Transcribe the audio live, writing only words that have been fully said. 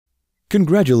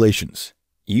Congratulations!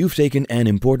 You've taken an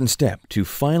important step to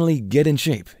finally get in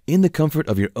shape in the comfort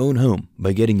of your own home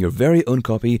by getting your very own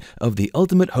copy of the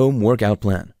Ultimate Home Workout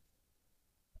Plan.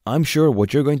 I'm sure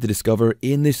what you're going to discover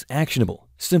in this actionable,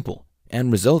 simple,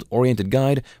 and result-oriented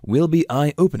guide will be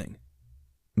eye-opening.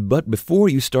 But before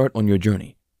you start on your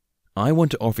journey, I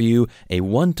want to offer you a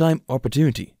one-time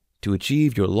opportunity to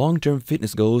achieve your long-term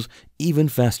fitness goals even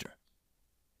faster.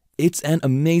 It's an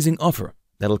amazing offer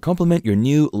that'll complement your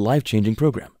new life-changing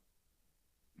program.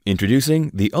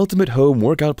 Introducing the Ultimate Home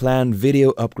Workout Plan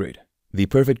Video Upgrade, the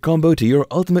perfect combo to your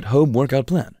Ultimate Home Workout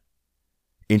Plan.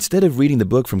 Instead of reading the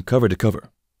book from cover to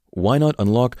cover, why not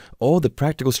unlock all the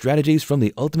practical strategies from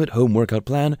the Ultimate Home Workout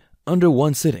Plan under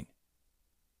one sitting?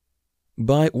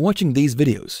 By watching these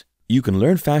videos, you can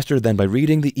learn faster than by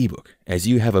reading the ebook, as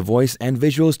you have a voice and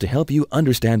visuals to help you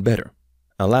understand better,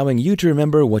 allowing you to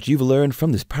remember what you've learned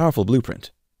from this powerful blueprint,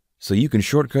 so you can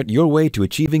shortcut your way to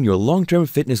achieving your long-term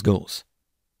fitness goals.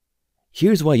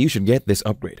 Here's why you should get this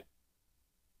upgrade.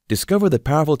 Discover the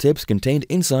powerful tips contained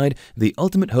inside the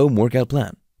Ultimate Home Workout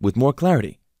Plan with more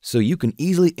clarity so you can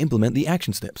easily implement the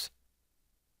action steps.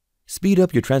 Speed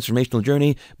up your transformational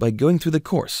journey by going through the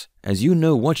course, as you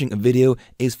know watching a video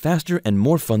is faster and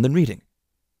more fun than reading.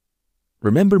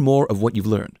 Remember more of what you've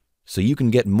learned so you can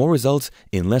get more results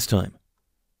in less time.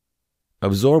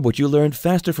 Absorb what you learned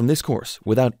faster from this course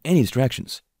without any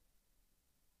distractions.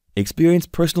 Experience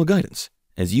personal guidance,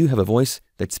 as you have a voice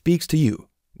that speaks to you,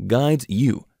 guides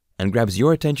you, and grabs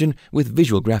your attention with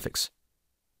visual graphics.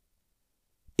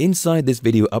 Inside this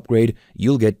video upgrade,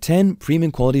 you'll get 10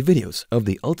 premium quality videos of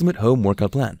the Ultimate Home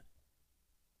Workout Plan.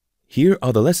 Here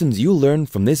are the lessons you'll learn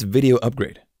from this video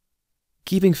upgrade.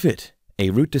 Keeping fit, a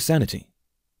route to sanity.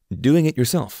 Doing it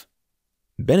yourself.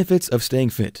 Benefits of staying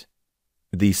fit.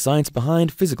 The science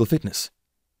behind physical fitness.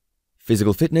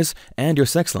 Physical fitness and your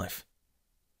sex life.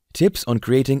 Tips on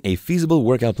creating a feasible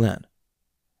workout plan.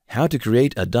 How to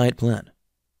create a diet plan.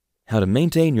 How to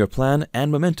maintain your plan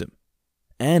and momentum.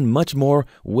 And much more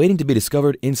waiting to be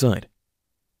discovered inside.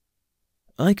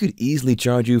 I could easily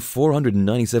charge you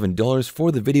 $497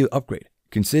 for the video upgrade,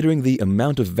 considering the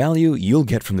amount of value you'll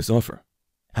get from this offer.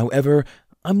 However,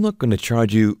 I'm not going to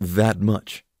charge you that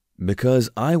much, because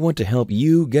I want to help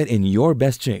you get in your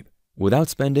best shape without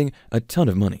spending a ton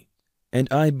of money. And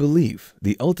I believe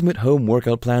the Ultimate Home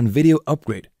Workout Plan video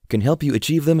upgrade can help you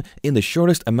achieve them in the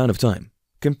shortest amount of time,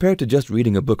 compared to just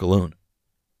reading a book alone.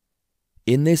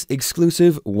 In this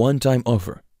exclusive one-time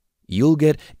offer, you'll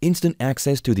get instant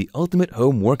access to the Ultimate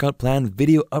Home Workout Plan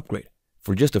video upgrade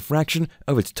for just a fraction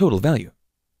of its total value.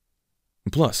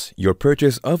 Plus, your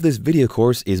purchase of this video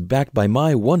course is backed by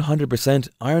my 100%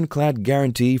 ironclad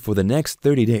guarantee for the next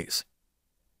 30 days.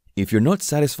 If you're not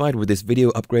satisfied with this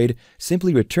video upgrade,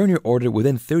 simply return your order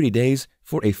within 30 days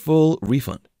for a full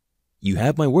refund. You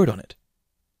have my word on it.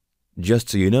 Just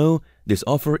so you know, this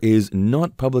offer is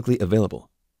not publicly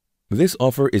available. This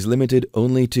offer is limited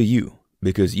only to you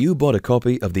because you bought a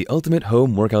copy of the Ultimate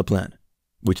Home Workout Plan,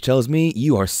 which tells me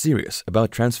you are serious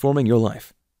about transforming your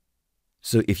life.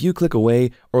 So if you click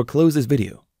away or close this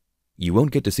video, you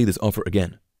won't get to see this offer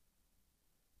again.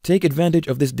 Take advantage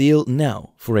of this deal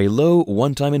now for a low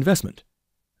one-time investment.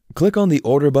 Click on the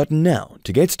order button now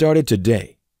to get started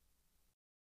today.